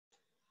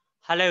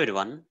Hello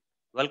everyone,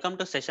 welcome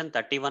to session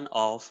 31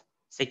 of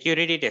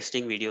security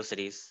testing video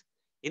series.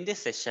 In this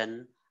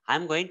session, I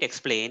am going to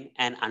explain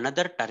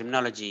another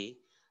terminology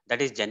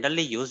that is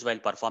generally used while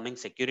performing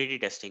security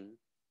testing,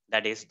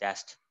 that is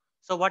DAST.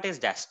 So what is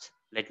DAST?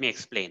 Let me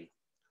explain.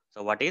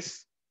 So what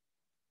is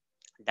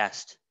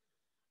DAST?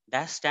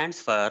 DAST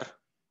stands for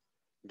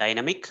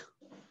Dynamic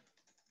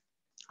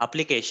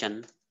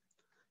Application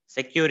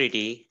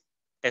Security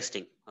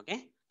Testing.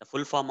 Okay, the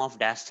full form of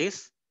DAST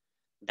is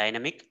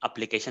Dynamic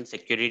Application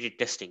Security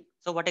Testing.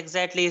 So what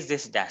exactly is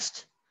this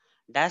DAST?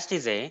 DAST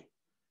is a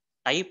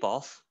type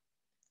of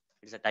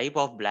it's a type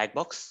of black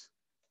box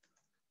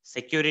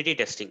security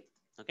testing.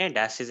 Okay,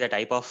 DAST is a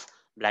type of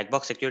black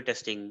box security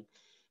testing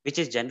which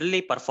is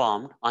generally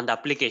performed on the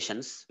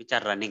applications which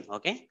are running.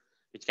 Okay,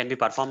 which can be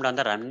performed on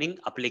the running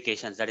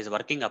applications, that is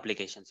working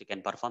applications. You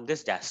can perform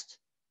this DAST.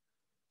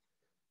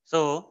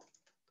 So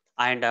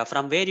and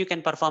from where you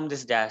can perform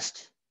this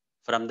DAST?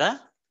 From the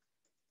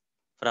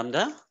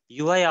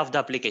UI of the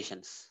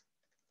applications.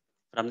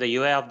 From the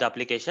UI of the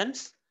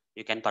applications,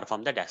 you can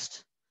perform the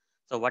DAST.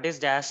 So what is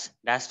DAST?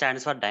 DAST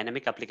stands for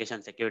Dynamic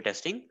Application Security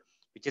Testing,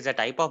 which is a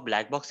type of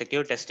black box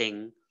security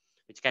testing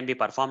which can be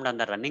performed on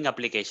the running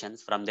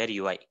applications from their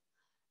UI.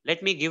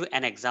 Let me give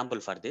an example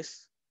for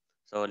this.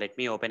 So let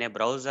me open a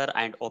browser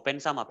and open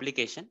some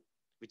application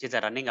which is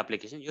a running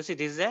application. You see,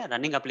 this is a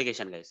running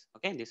application, guys.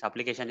 Okay, this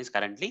application is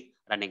currently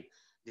running.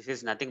 This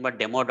is nothing but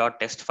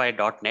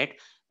demo.testfire.net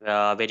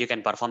where you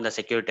can perform the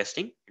security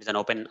testing. It's an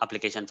open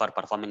application for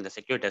performing the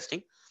security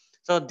testing.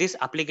 So this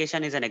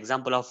application is an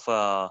example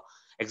of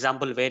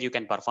example where you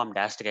can perform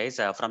DAST, guys,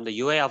 from the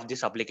UI of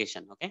this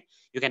application. Okay,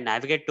 you can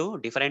navigate to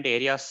different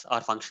areas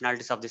or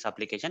functionalities of this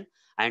application,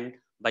 and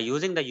by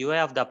using the UI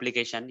of the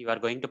application, you are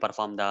going to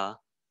perform the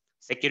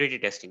security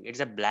testing. It's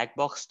a black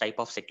box type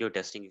of security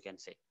testing, you can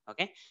say.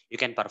 Okay, you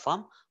can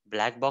perform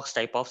black box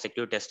type of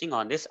security testing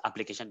on this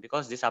application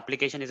because this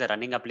application is a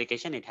running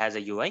application. It has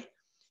a UI.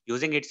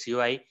 Using its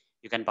UI,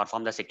 you can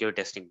perform the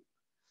security testing.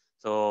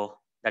 So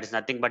that is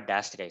nothing but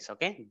DAST, guys.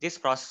 Okay, this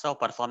process of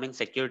performing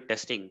security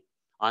testing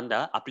on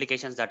the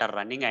applications that are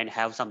running and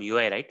have some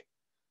UI, right?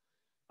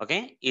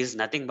 Okay, is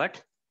nothing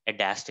but a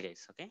DAST,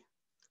 guys. Okay,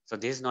 so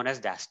this is known as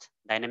DAST,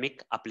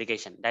 dynamic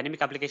application.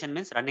 Dynamic application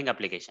means running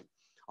application.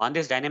 On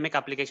this dynamic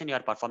application, you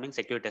are performing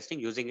security testing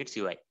using its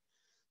UI.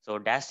 So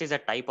DAST is a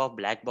type of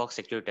black box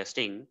security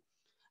testing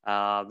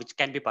which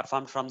can be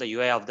performed from the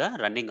UI of the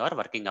running or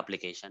working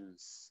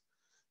applications.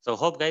 So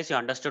hope guys you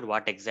understood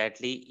what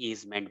exactly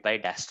is meant by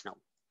DAST now.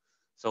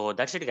 So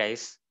that's it,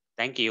 guys.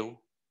 Thank you.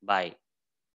 Bye.